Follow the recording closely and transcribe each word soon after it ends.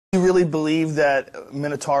You really believe that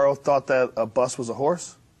Minotauro thought that a bus was a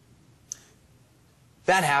horse?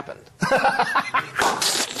 That happened.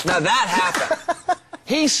 Now that happened.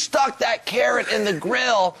 He stuck that carrot in the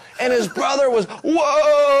grill, and his brother was,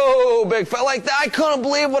 whoa, big fella, like that. I couldn't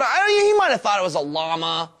believe he might have thought it was a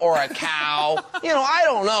llama or a cow. You know, I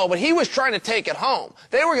don't know, but he was trying to take it home.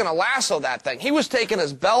 They were going to lasso that thing. He was taking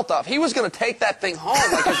his belt off. He was going to take that thing home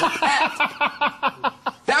like as a pet.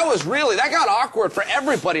 That got awkward for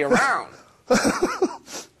everybody around.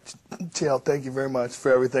 Chael, thank you very much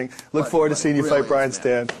for everything. Look forward to seeing you fight Brian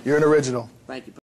Stan. You're an original. Thank you.